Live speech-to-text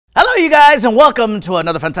Hello, you guys, and welcome to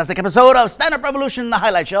another fantastic episode of Stand-Up Revolution, the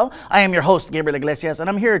highlight show. I am your host, Gabriel Iglesias, and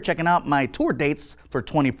I'm here checking out my tour dates for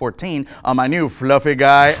 2014 on my new Fluffy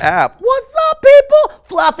Guy app. What's up, people?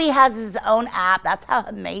 Fluffy has his own app. That's how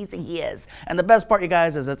amazing he is. And the best part, you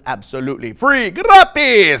guys, is it's absolutely free.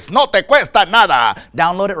 Gratis! No te cuesta nada.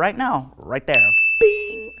 Download it right now, right there.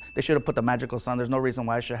 Bing! They should have put the magical sound. There's no reason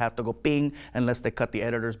why I should have to go bing unless they cut the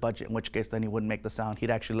editor's budget, in which case then he wouldn't make the sound.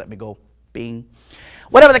 He'd actually let me go bing.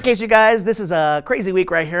 Whatever the case, you guys, this is a crazy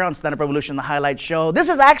week right here on Stand-Up Revolution, the highlight show. This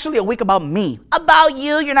is actually a week about me. About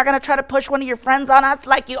you. You're not going to try to push one of your friends on us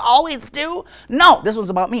like you always do. No, this one's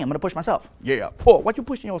about me. I'm going to push myself. Yeah. Oh, what you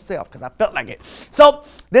pushing yourself? Because I felt like it. So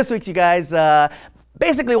this week, you guys,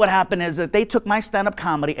 basically what happened is that they took my stand-up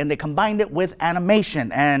comedy and they combined it with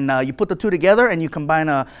animation. And you put the two together and you combine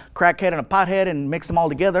a crackhead and a pothead and mix them all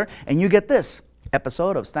together. And you get this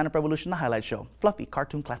episode of Stand-Up Revolution, the highlight show. Fluffy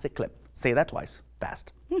cartoon classic clip. Say that twice.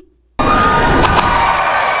 Fast. 3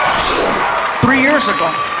 years ago,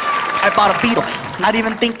 I bought a Beetle, not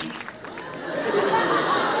even thinking.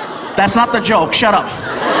 That's not the joke, shut up.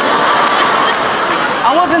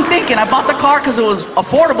 I wasn't thinking, I bought the car because it was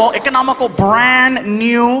affordable, economical, brand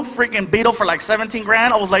new freaking Beetle for like 17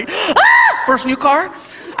 grand. I was like, ah! First new car.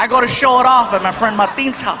 I go to show it off at my friend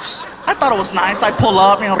Martin's house. I thought it was nice, I pull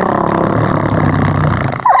up, you know.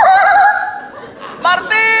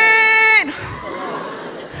 Martin!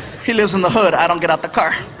 He lives in the hood. I don't get out the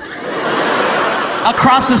car.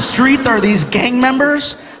 Across the street, there are these gang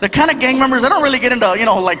members. The kind of gang members, they don't really get into, you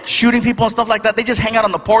know, like shooting people and stuff like that. They just hang out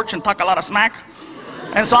on the porch and talk a lot of smack.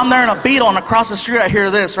 And so I'm there in a Beetle, and across the street, I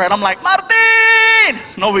hear this, right? I'm like, Martin!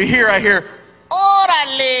 And over here, I hear,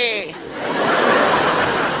 Órale!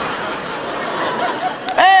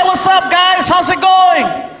 Hey, what's up, guys? How's it going?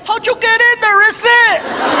 How'd you get in there? Is it?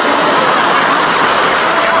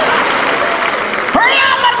 Hurry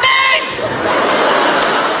up, Martin!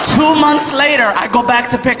 2 months later, I go back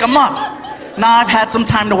to pick him up. Now I've had some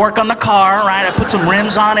time to work on the car, right? I put some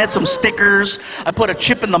rims on it, some stickers. I put a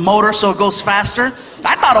chip in the motor so it goes faster.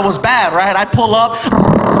 I thought it was bad, right? I pull up.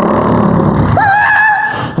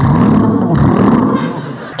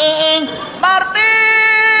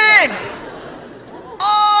 Martin!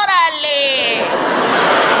 Órale!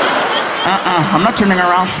 I'm not turning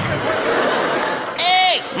around.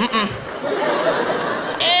 Hey!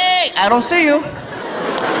 Hey! I don't see you.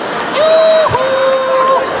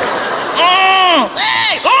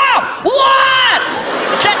 Hey! Oh! What?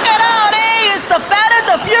 Check it out, hey! It's the Fat and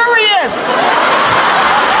the Furious!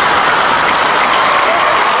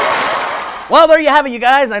 Well, there you have it, you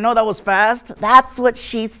guys. I know that was fast. That's what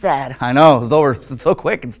she said. I know. It's over. It's so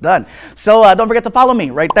quick. It's done. So don't forget to follow me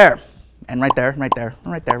right there. And right there, right there,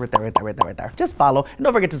 right there, right there, right there, right there, right there. Just follow. And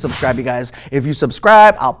don't forget to subscribe, you guys. If you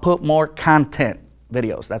subscribe, I'll put more content.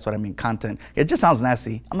 Videos, that's what I mean, content. It just sounds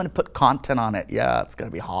nasty. I'm gonna put content on it. Yeah, it's gonna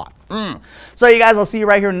be hot. So you guys, I'll see you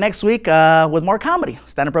right here next week with more comedy.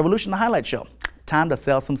 Stand-Up Revolution, the highlight show. Time to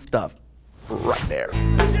sell some stuff. Right there.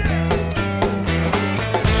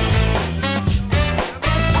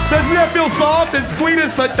 Doesn't that feel soft and sweet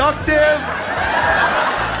and seductive?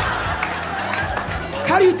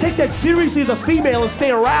 How do you take that seriously as a female and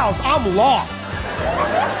stay aroused? I'm lost.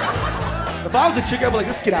 If I was a chick, I'd be like,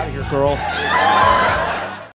 let's get out of here, girl.